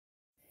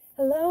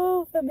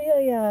Hello,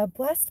 familia.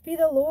 Blessed be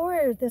the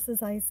Lord. This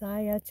is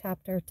Isaiah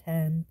chapter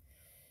 10.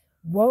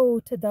 Woe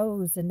to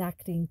those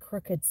enacting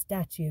crooked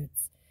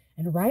statutes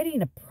and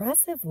writing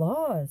oppressive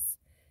laws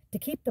to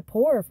keep the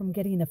poor from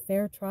getting a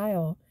fair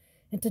trial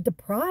and to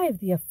deprive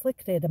the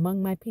afflicted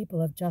among my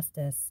people of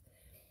justice,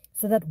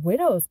 so that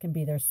widows can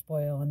be their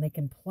spoil and they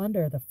can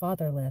plunder the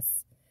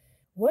fatherless.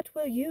 What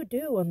will you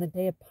do on the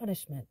day of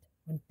punishment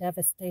when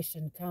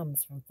devastation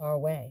comes from far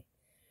away?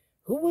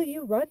 Who will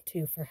you run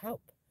to for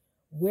help?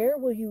 Where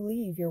will you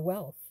leave your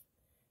wealth?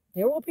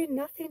 There will be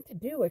nothing to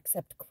do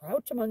except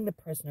crouch among the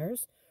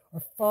prisoners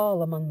or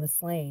fall among the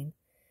slain.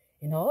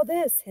 In all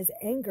this, his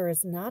anger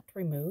is not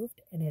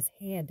removed, and his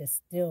hand is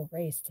still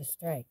raised to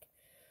strike.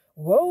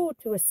 Woe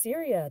to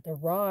Assyria, the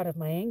rod of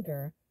my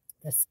anger.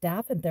 The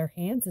staff in their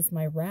hands is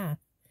my wrath.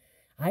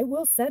 I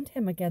will send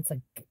him against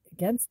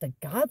a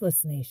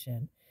godless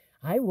nation.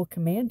 I will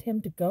command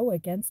him to go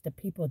against a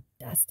people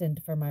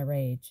destined for my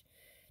rage,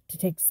 to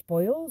take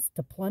spoils,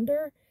 to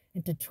plunder,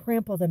 and to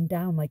trample them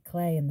down like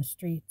clay in the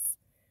streets.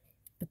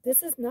 But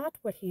this is not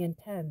what he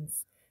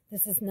intends.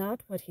 This is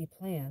not what he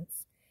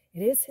plans.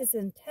 It is his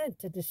intent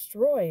to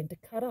destroy and to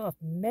cut off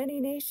many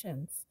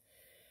nations.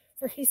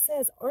 For he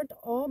says, aren't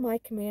all my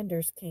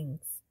commanders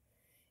kings?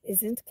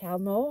 Isn't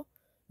Calno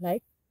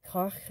like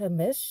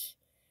Carchemish?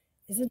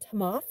 Isn't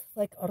Hamath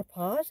like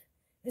Arpad?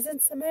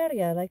 Isn't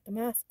Samaria like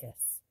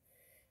Damascus?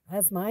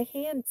 As my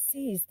hand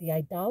seized the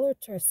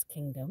idolatrous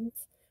kingdoms,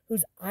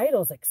 whose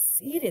idols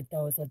exceeded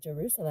those of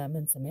Jerusalem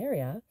and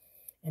Samaria,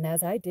 and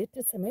as I did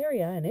to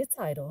Samaria and its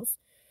idols,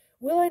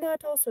 will I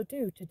not also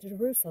do to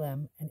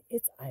Jerusalem and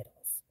its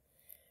idols?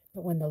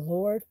 But when the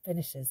Lord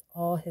finishes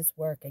all his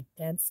work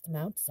against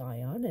Mount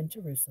Zion and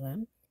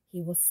Jerusalem,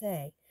 he will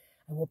say,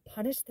 I will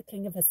punish the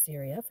king of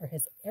Assyria for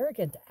his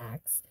arrogant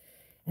acts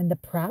and the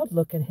proud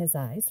look in his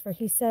eyes, for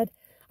he said,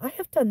 I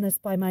have done this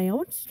by my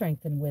own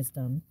strength and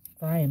wisdom,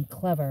 for I am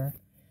clever.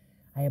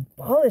 I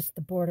abolished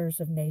the borders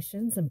of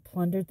nations and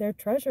plundered their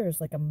treasures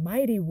like a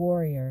mighty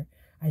warrior.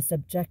 I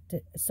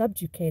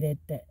subjugated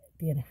the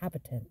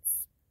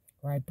inhabitants,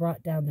 or I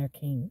brought down their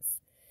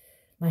kings.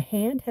 My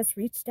hand has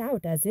reached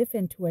out as if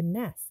into a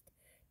nest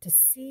to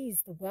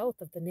seize the wealth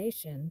of the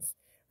nations,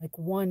 like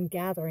one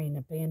gathering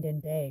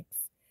abandoned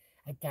eggs.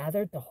 I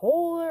gathered the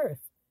whole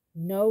earth.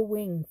 No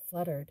wing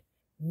fluttered,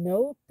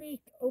 no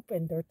beak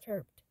opened or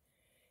chirped.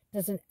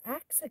 Does an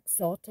axe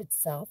exalt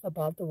itself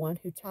above the one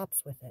who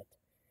chops with it?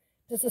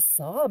 Does a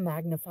saw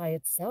magnify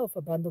itself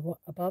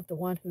above the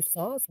one who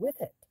saws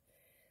with it?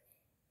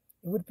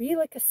 It would be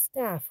like a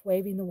staff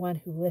waving the one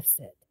who lifts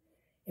it.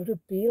 It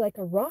would be like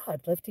a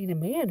rod lifting a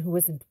man who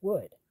isn't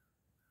wood.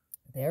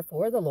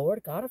 Therefore the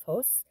Lord God of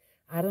hosts,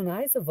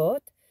 Adonai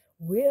Zavot,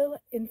 will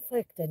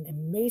inflict an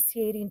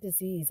emaciating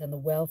disease on the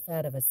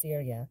well-fed of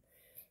Assyria,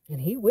 and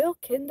he will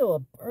kindle a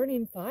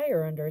burning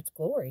fire under its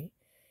glory.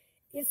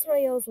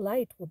 Israel's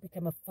light will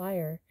become a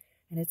fire,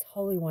 and its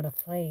Holy One a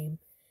flame.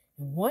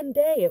 And one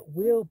day it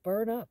will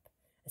burn up.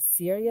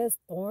 Assyria's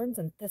thorns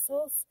and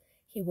thistles,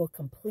 he will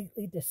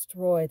completely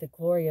destroy the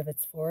glory of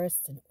its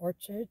forests and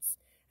orchards,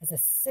 as a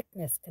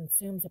sickness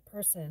consumes a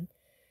person.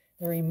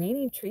 The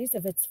remaining trees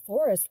of its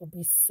forest will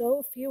be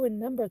so few in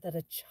number that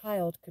a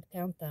child could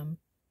count them.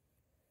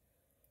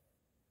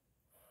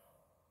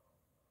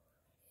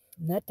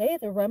 In that day,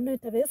 the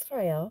remnant of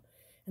Israel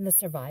and the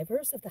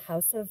survivors of the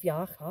house of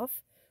Yaakov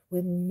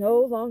will no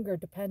longer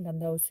depend on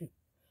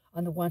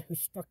the one who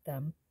struck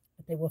them,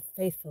 but they will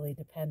faithfully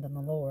depend on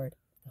the Lord,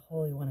 the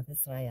Holy One of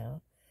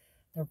Israel.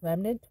 The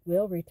remnant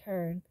will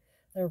return,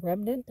 the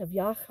remnant of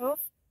Yaakov,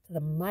 to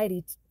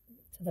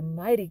the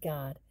mighty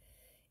God.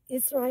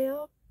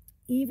 Israel,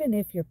 even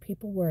if your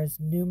people were as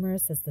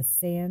numerous as the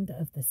sand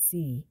of the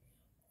sea,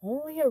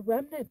 only a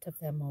remnant of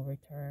them will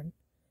return.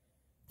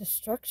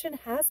 Destruction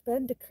has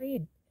been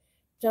decreed.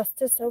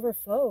 Justice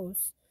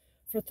overflows.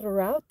 For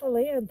throughout the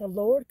land, the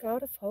Lord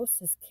God of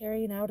hosts is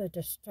carrying out a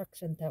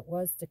destruction that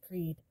was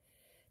decreed.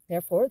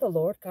 Therefore, the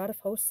Lord God of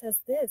hosts says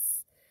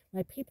this,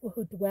 my people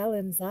who dwell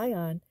in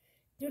Zion,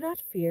 do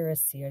not fear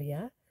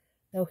Assyria,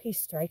 though he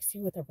strikes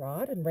you with a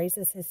rod and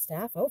raises his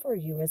staff over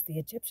you as the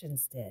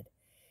Egyptians did.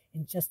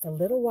 In just a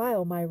little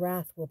while, my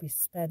wrath will be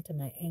spent and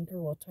my anger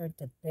will turn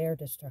to their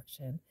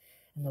destruction.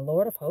 And the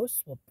Lord of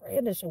hosts will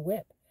brandish a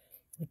whip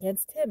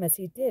against him as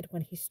he did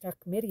when he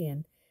struck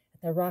Midian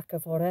at the rock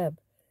of Horeb.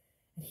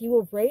 And he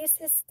will raise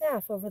his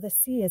staff over the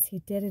sea as he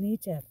did in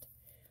Egypt.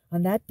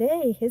 On that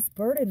day, his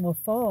burden will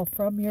fall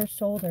from your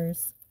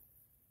shoulders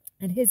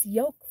and his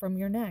yoke from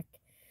your neck.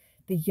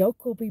 The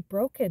yoke will be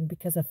broken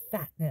because of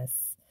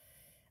fatness.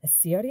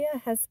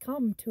 Assyria has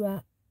come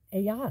to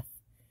Ayath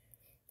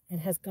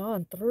and has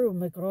gone through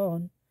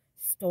Migron,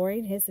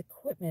 storing his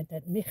equipment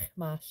at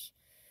Michmash.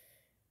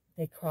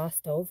 They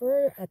crossed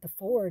over at the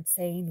ford,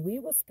 saying, we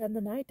will spend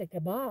the night at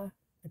Geba.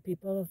 The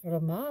people of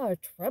Ramah are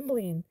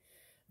trembling.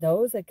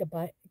 Those at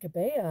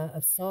Gibeah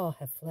of Saul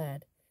have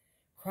fled.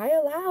 Cry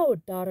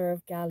aloud, daughter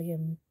of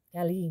Galim.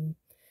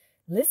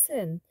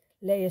 Listen,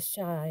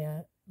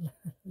 Leishah.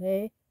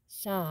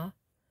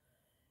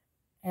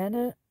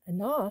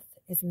 Anath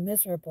is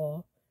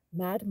miserable.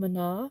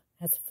 Madmenah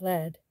has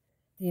fled.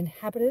 The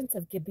inhabitants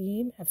of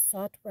Gibeon have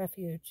sought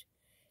refuge.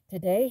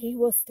 Today he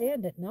will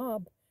stand at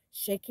Nob,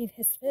 shaking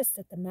his fist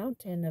at the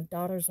mountain of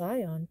daughter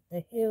Zion,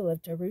 the hill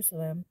of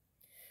Jerusalem.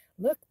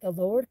 Look, the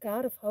Lord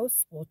God of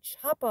hosts will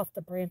chop off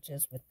the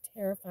branches with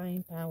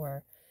terrifying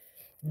power,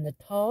 and the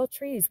tall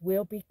trees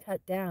will be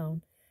cut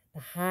down,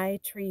 the high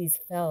trees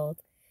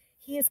felled.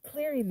 He is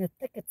clearing the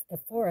thickets of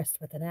the forest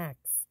with an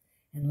axe,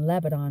 and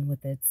Lebanon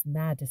with its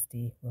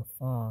majesty will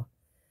fall.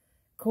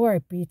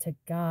 Glory be to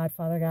God,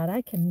 Father God.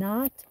 I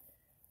cannot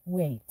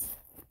wait.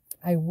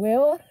 I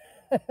will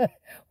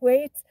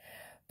wait,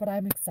 but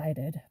I'm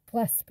excited.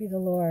 Blessed be the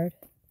Lord.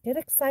 Get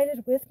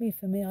excited with me,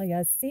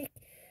 familia. Seek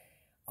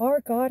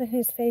our God and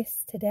his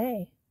face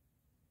today,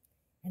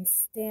 and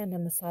stand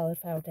on the solid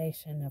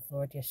foundation of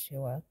Lord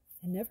Yeshua,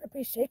 and never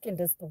be shaken.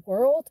 As the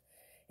world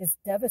is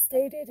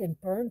devastated and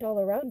burned all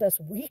around us,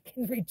 we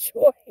can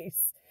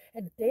rejoice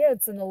and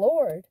dance in the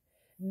Lord,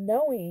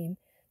 knowing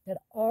that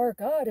our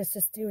God is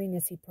just doing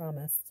as he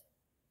promised.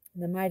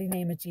 In the mighty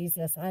name of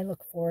Jesus, I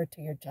look forward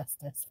to your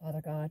justice,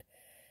 Father God.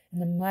 In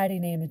the mighty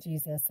name of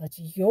Jesus, let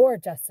your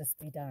justice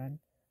be done.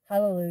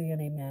 Hallelujah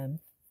and amen.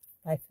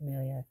 Bye,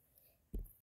 familia.